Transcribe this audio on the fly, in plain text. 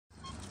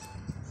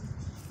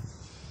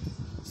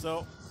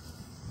So,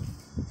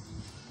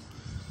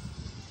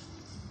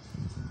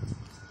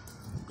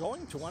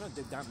 going to one of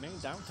the main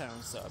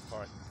downtowns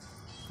part.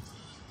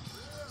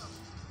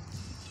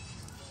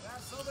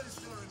 Somebody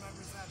still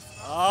remembers that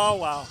stuff. Oh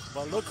wow!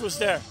 Well, look who's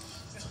there.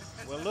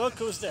 Well, look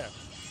who's there.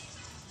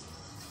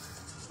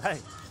 Hey,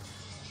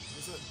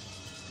 Is it?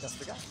 that's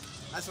the guy.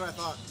 That's what I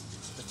thought.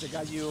 That's the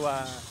guy you.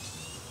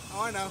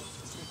 Oh, I know.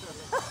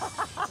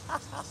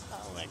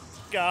 Oh my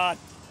god.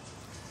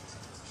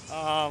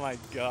 Oh my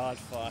god!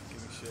 Fucking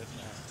shit,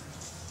 man.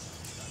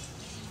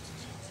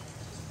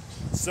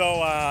 So,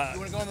 You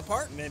want to go in the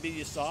park? maybe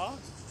you saw.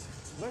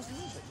 Where's the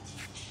music?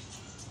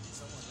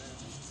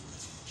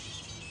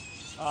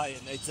 Oh,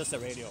 yeah, it's just a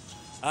radio.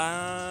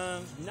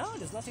 No,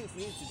 there's nothing for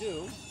you to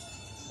do.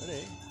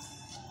 Really.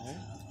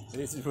 It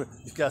is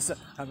because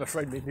I'm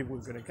afraid maybe we're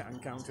going to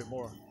encounter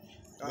more.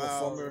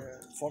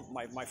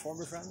 My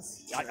former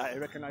friends. I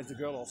recognize the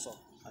girl also.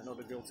 I know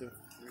the girl too.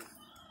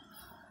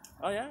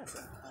 Oh yeah.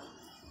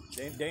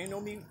 They know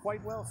me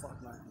quite well from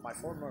my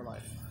former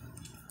life.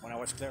 When I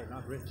was clear,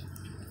 not rich.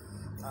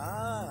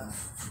 Ah.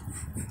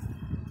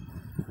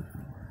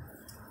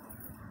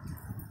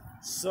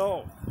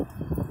 So.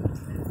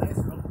 Thanks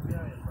for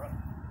opening, bro.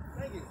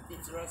 Thank you.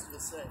 Keeps the rest of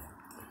us safe.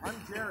 I'm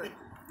Jared.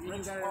 We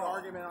got an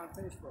argument on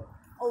Facebook.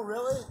 Oh,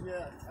 really?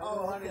 Yeah.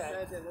 Oh, okay.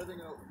 Said that living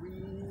a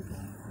weed,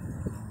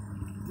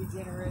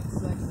 degenerate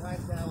sex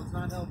lifestyle is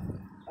not healthy.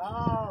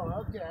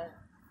 Oh, okay.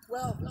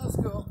 Well, that's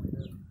cool.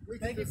 We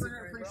Thank you for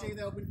appreciating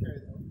the open carry,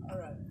 though. All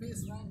right.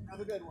 Peace, man.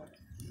 Have a good one.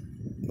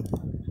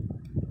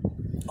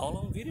 All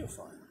on video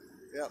file.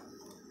 Yep.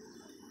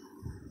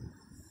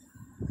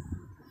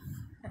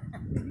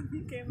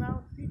 He came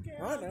out.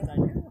 I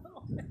know.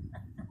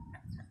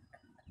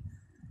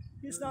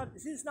 He's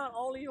not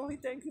only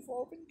thank you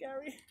for open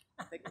carry.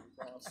 Thank you,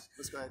 boss.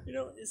 This guy. You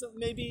know, so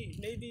maybe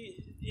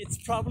it's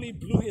probably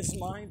blew his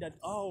mind that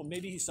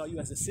maybe he saw you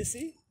as a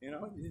sissy. You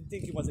know, he didn't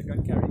think he was a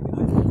gun carrying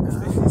guy.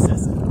 Maybe he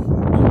says, "Oh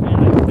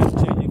man,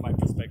 I'm changing my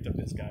perspective."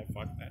 This guy,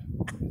 fuck that.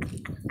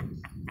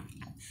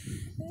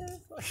 Yeah,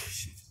 fuck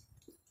shit.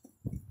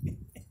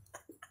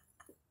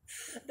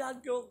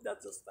 That girl,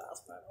 that's just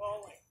fast, man.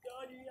 Oh my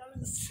god, you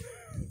haven't.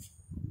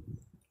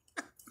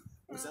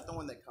 Was that the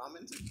one that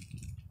commented?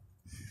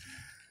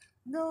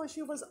 No,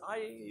 she was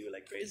eyeing you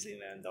like crazy,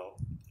 man. Though.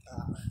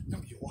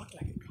 No, you walk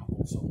like a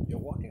couple. So you're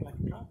walking like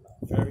a couple.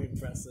 Very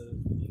impressive.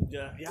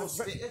 Yeah, you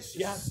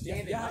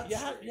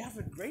have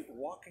a great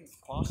walking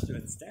posture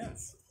and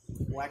stance.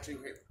 Well, actually,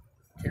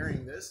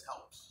 carrying this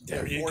helps.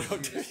 There you go.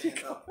 There you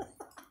go.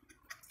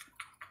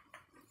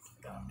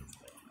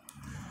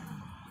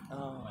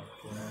 Oh my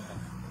god.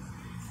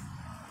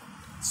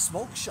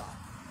 Smoke shop.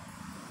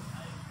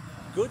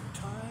 Good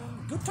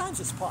time. Good times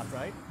is pot,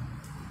 right?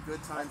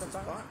 Good times is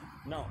fun.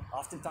 No,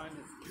 oftentimes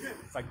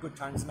it's like Good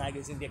Times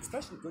magazine. The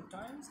expression "Good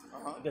Times."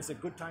 There's a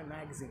Good Time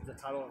magazine. The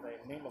title of the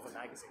name of a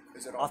magazine.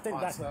 Is it all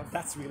pot stuff?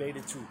 That's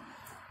related to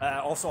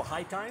also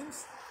High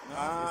Times.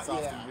 It's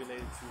often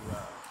related to.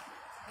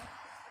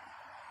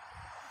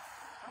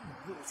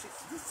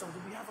 So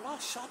we have a lot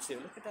of shops here.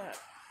 Look at that.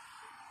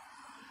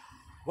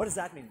 What does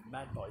that mean,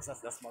 Mad Boys?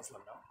 That's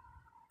Muslim, no?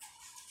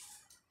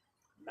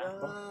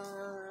 Mad Boys?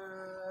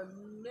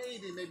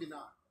 Maybe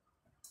not.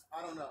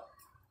 I don't know.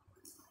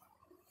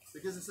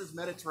 Because it says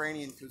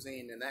Mediterranean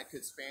cuisine, and that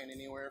could span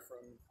anywhere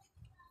from.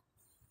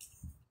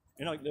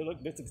 You know,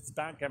 look, it's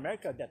Bank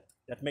America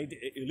that made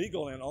it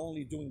illegal and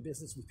only doing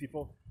business with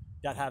people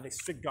that have a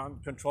strict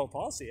gun control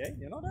policy.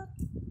 You know that?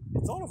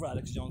 It's all over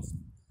Alex Jones.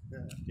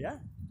 Yeah.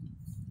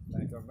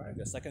 Bank of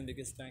America, second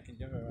biggest bank in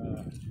your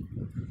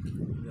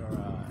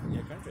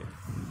country.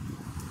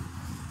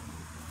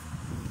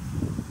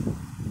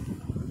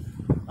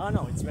 Oh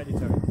no, it's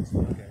Mediterranean.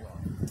 Okay, well.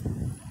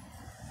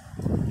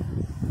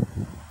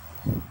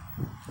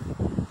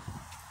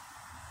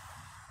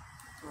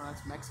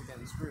 That's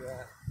Mexican. Screw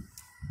that.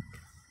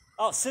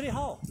 Oh, City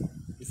Hall.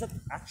 Is that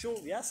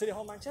actual? Yeah, City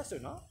Hall, Manchester.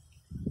 No.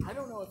 I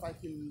don't know if I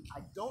can.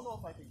 I don't know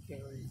if I can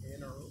carry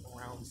in or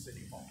around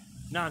City Hall.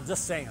 No, I'm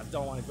just saying. I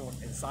don't want to go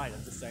inside.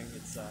 I'm just saying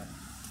it's.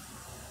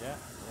 Yeah.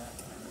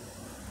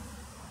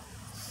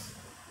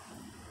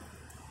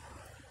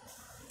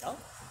 Oh,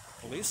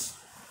 police.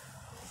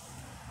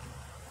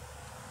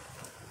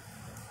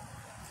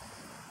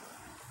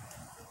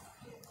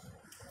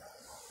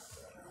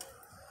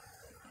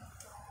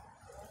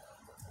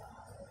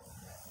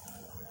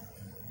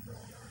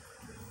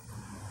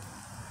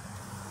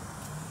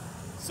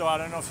 So I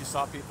don't know if you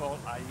saw people.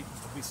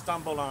 We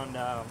stumbled on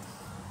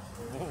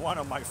one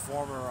of my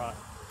former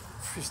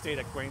Free State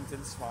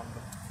acquaintance from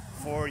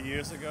 4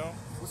 years ago.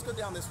 Let's go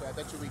down this way. I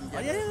bet you we can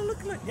get.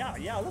 Look, look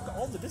at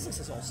all the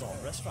businesses also.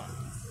 Restaurant,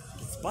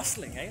 it's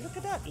bustling. Hey, look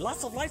at that.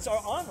 Lots of lights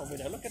are on over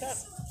there. Look at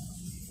that.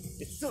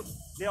 It's still.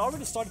 They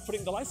already started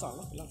putting the lights on.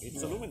 Look,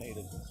 it's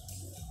illuminated.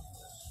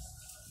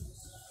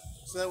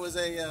 So that was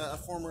a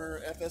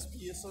former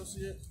FSP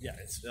associate? Yeah,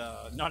 it's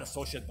not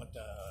associate, but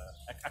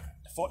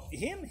for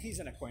him, he's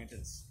an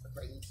acquaintance.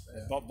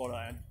 But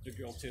the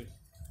girl too.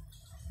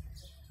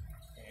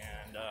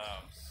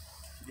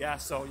 And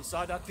so you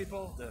saw that,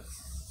 people?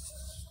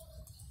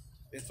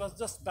 It was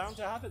just bound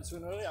to happen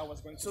sooner or later. I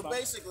was going to So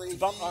basically,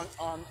 bump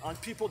on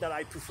people that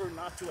I prefer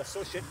not to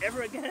associate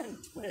ever again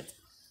with.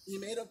 He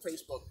made a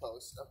Facebook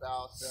post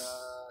about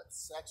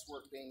sex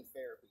work being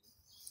therapy,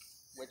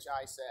 which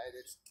I said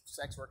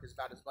sex work is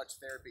about as much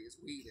therapy as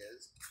weed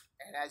is,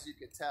 and as you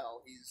could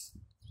tell, he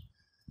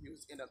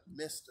was in a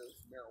mist of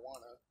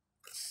marijuana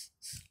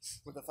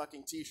with a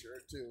fucking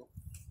t-shirt too.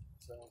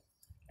 So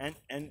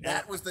and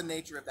that was the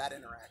nature of that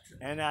interaction.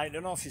 And I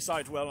don't know if you saw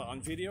it well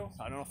on video.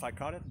 I don't know if I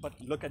caught it, but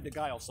look at the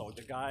guy also.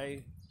 The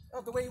guy.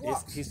 Oh, the way he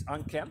walks. He's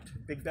unkempt,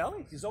 big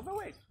belly. He's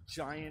overweight,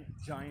 giant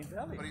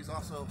belly. But he's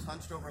also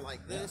hunched over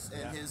like this,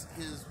 and his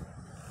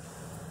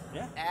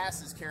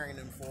ass is carrying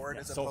him forward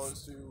as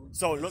opposed to.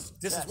 So look,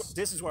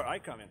 this is where I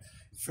come in.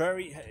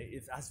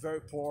 It has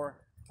very poor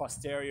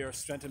posterior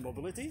strength and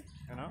mobility,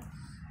 you know,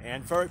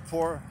 and very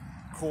poor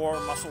core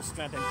muscle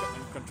strength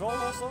and control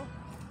also.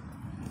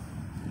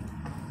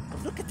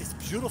 But look at this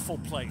beautiful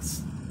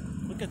place.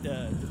 Look at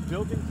the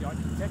building, the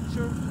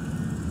architecture.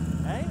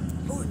 Hey,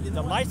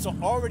 the lights are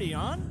already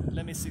on.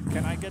 Let me see.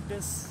 Can I get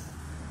this?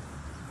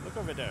 Look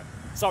over there.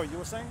 Sorry, you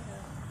were saying?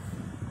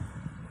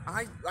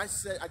 I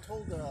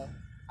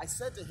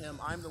said to him,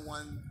 I'm the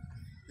one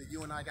that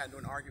you and I got into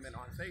an argument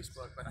on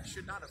Facebook, but I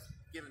should not have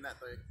given that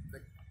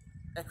the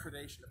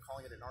accreditation of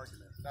calling it an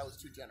argument. That was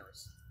too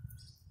generous.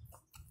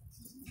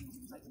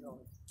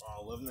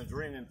 Oh, living the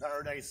dream in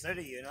Paradise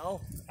City, you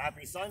know.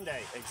 Happy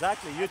Sunday.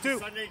 Exactly. You too.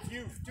 Sunday to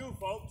you too,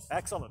 folks.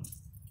 Excellent.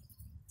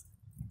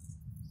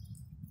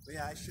 But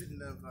yeah, I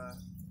shouldn't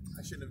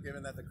have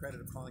given that the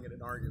credit of calling it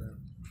an argument.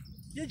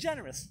 You're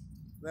generous.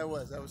 That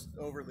was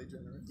overly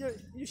generous.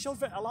 You showed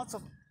lots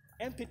of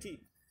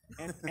empathy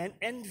and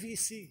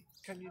NVC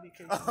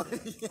communication.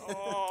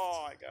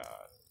 Oh my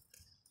God.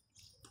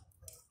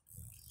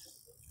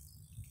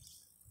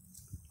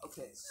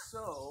 Okay,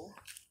 so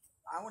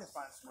I want to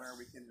find somewhere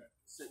we can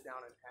sit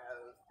down and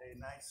have a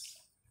nice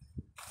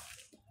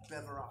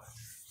beverage.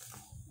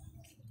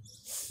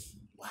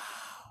 Wow.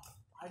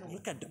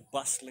 Look at the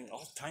bustling,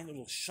 all tiny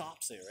little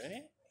shops there,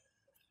 eh?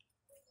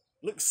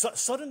 Look,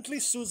 suddenly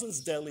Susan's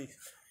Deli.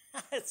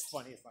 It's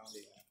funny, I found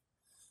it.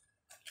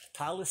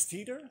 Palace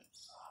Theater.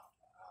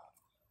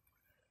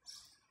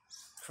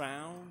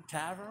 Crown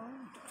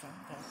Tavern.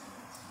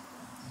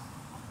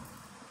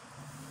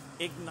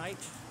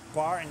 Ignite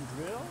Bar and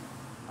Grill.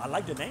 I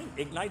like the name,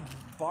 Ignite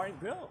Bar and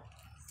Grill.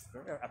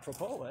 Very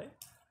apropos, eh?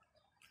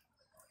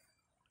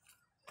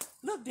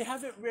 Look, they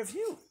have a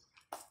review.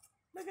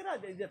 Look at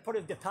that. They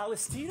put the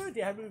Palace Theater.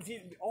 They have a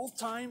review,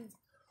 all-time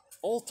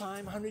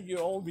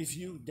 100-year-old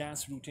review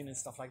dance routine and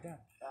stuff like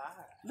that.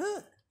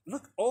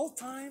 Look,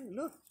 all-time.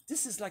 Look,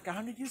 this is like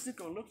 100 years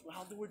ago. Look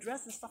how they were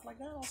dressed and stuff like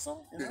that.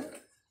 Also, you know,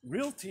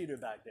 real theater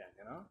back then.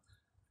 You know,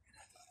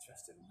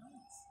 dressed in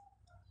nice.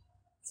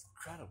 It's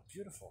incredible,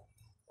 beautiful.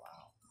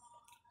 Wow.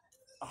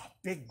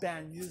 Big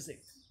band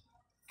music.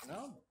 You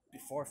know,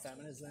 before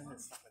feminism and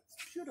stuff. It's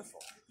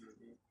beautiful.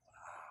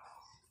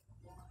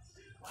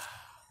 Wow.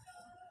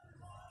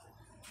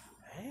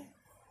 Hey?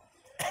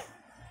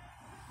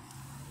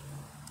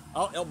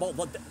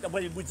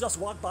 Well, we just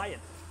walked by it.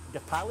 The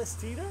Palace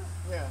Theater?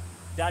 Yeah.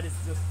 That is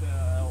just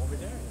over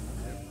there.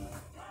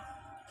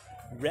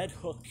 Red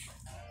Hook,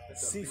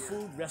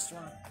 seafood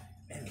restaurant,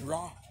 and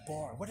raw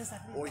bar. What does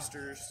that mean?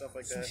 Oysters, stuff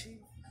like Sushi?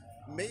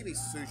 that. Maybe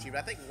sushi, but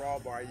I think raw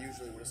bar I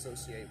usually would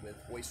associate with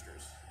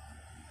oysters.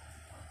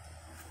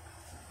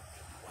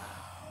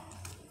 Wow.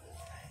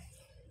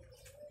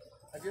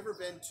 Have you ever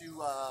been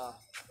to,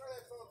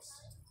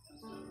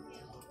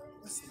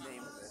 what's the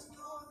name of it?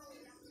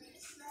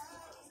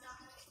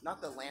 Not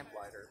the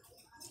Lamplighter.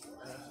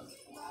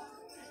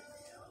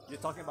 You're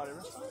talking about a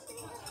restaurant?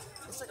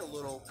 It's like a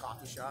little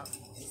coffee shop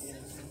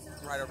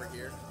right over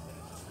here.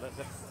 Let's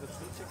go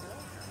check it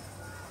out.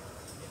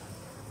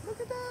 Look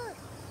at that!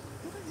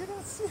 You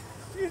don't see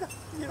that.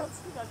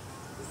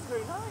 This is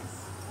very nice.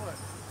 What?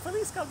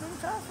 Feliz Calvin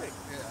traffic.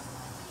 Yeah.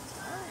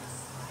 Nice.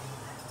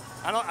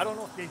 I don't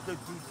know if they do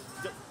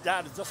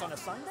that just on a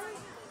Sunday.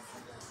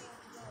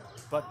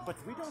 But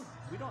we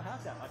don't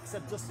have that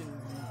except just in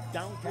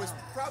downtown. It was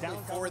probably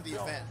for the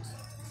Montreal. event.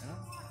 Yeah.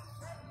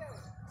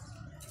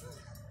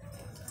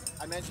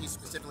 I mentioned he's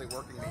specifically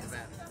working the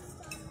event.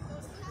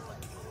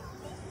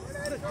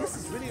 Look, this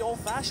is really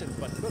old-fashioned,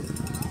 but look,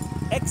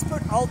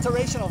 expert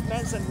alteration of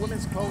men's and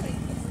women's clothing.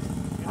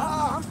 You know?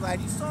 Oh, I'm glad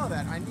you saw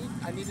that. I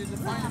needed to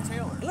find a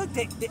tailor. Look,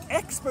 the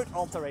expert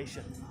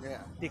alteration.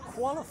 Yeah. They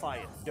qualify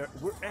it.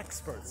 We're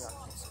experts. Yeah.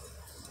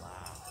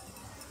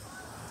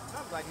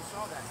 I'm glad you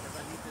saw that because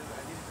I needed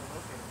to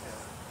locate a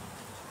tailor.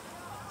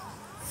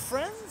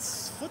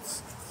 Friends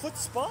foot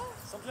spa,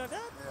 something like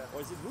that, Yeah.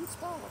 or is it root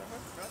spa, whatever?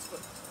 That's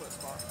foot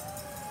spot.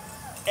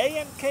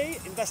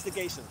 AMK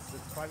Investigations, the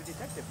private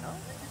detective, no?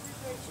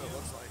 So it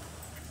looks like.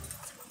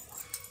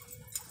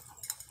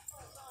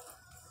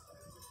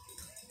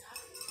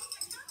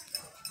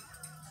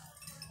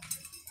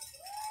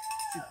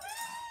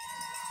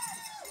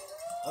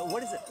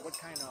 What is it? What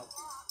kind of?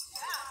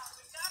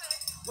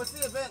 What's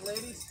the event,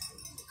 ladies?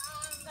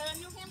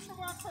 New Hampshire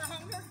Walk for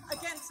Hunger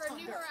against For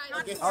New Hunger. Horizons.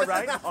 rockets. All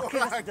right. Okay.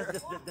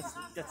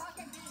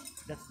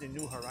 That's the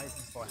new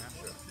horizons for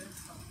Hampshire.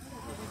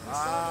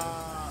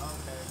 Ah,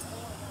 okay.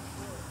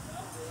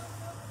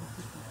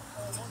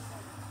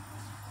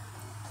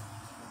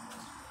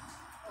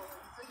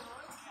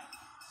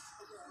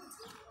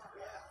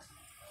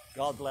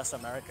 God bless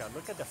America.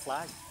 Look at the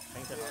flag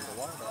painted on the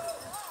wall there.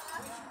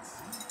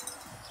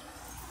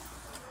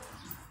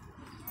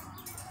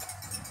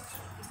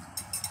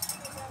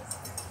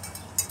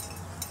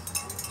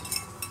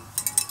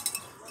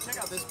 Check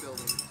out this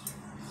building.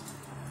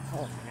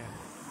 Oh man.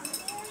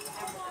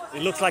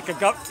 It looks like a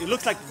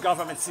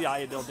government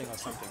CIA building or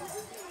something.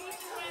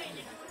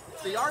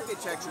 The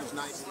architecture's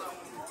nice though.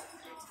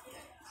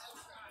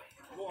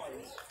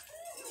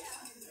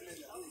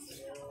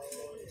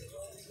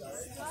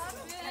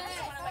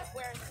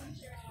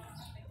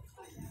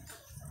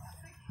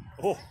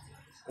 Oh,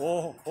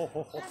 oh.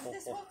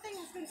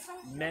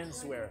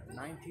 Menswear,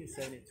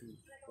 1972.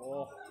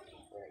 Oh.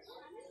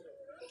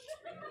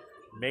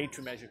 Made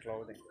to measure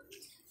clothing.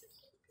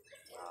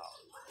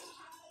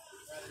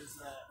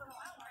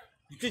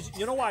 Because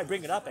you know why I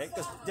bring it up, eh?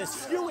 Because there's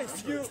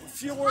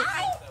fewer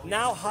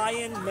now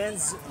high-end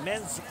men's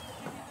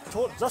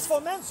just for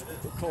men's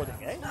clothing,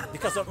 eh?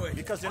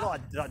 Because you know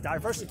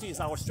diversity is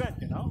our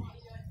strength, you know.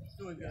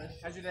 Doing good.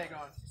 How's your day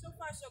going? So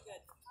far, so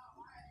good.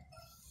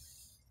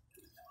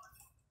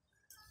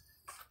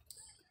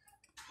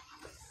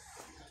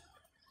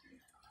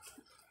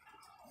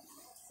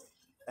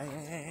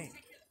 Hey.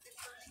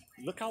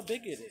 Look how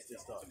big it is,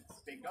 this dog.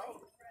 Big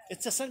dog.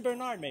 It's a Saint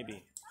Bernard,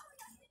 maybe.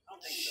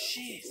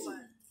 Jeez.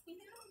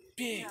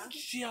 Big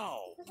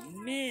Joe.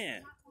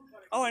 Man.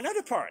 Oh,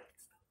 another part.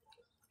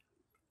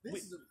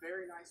 This is a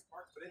very nice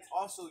park, but it's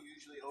also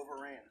usually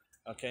overran.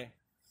 Okay.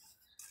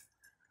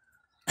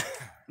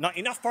 Not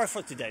enough part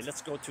for today.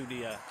 Let's go to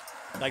the,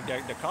 like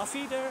the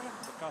coffee there.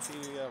 The coffee,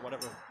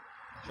 whatever,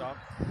 shop.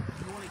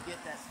 You want to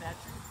get that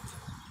statue?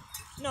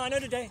 No,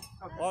 another day.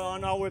 Okay. Or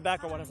on our way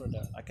back or whatever.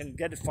 I can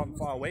get it from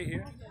far away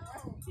here.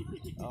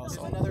 There's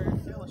another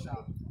filler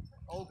shop.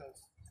 Olga's.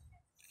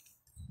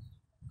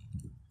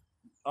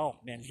 Oh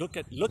man, look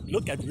at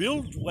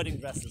real wedding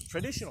dresses,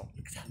 traditional.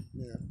 Look at that.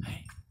 Yeah.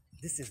 Hey,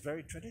 this is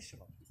very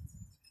traditional.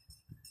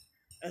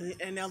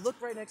 And now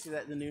look right next to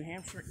that, the New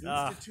Hampshire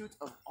Institute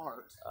of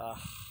Art,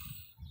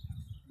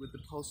 with the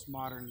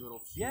postmodern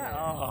little flair.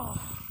 Yeah.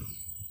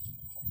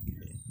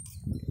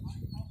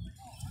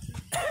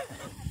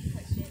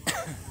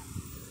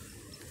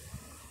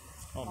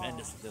 Oh man,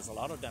 there's a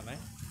lot of them, eh?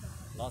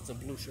 Lots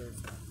of blue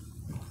shirts.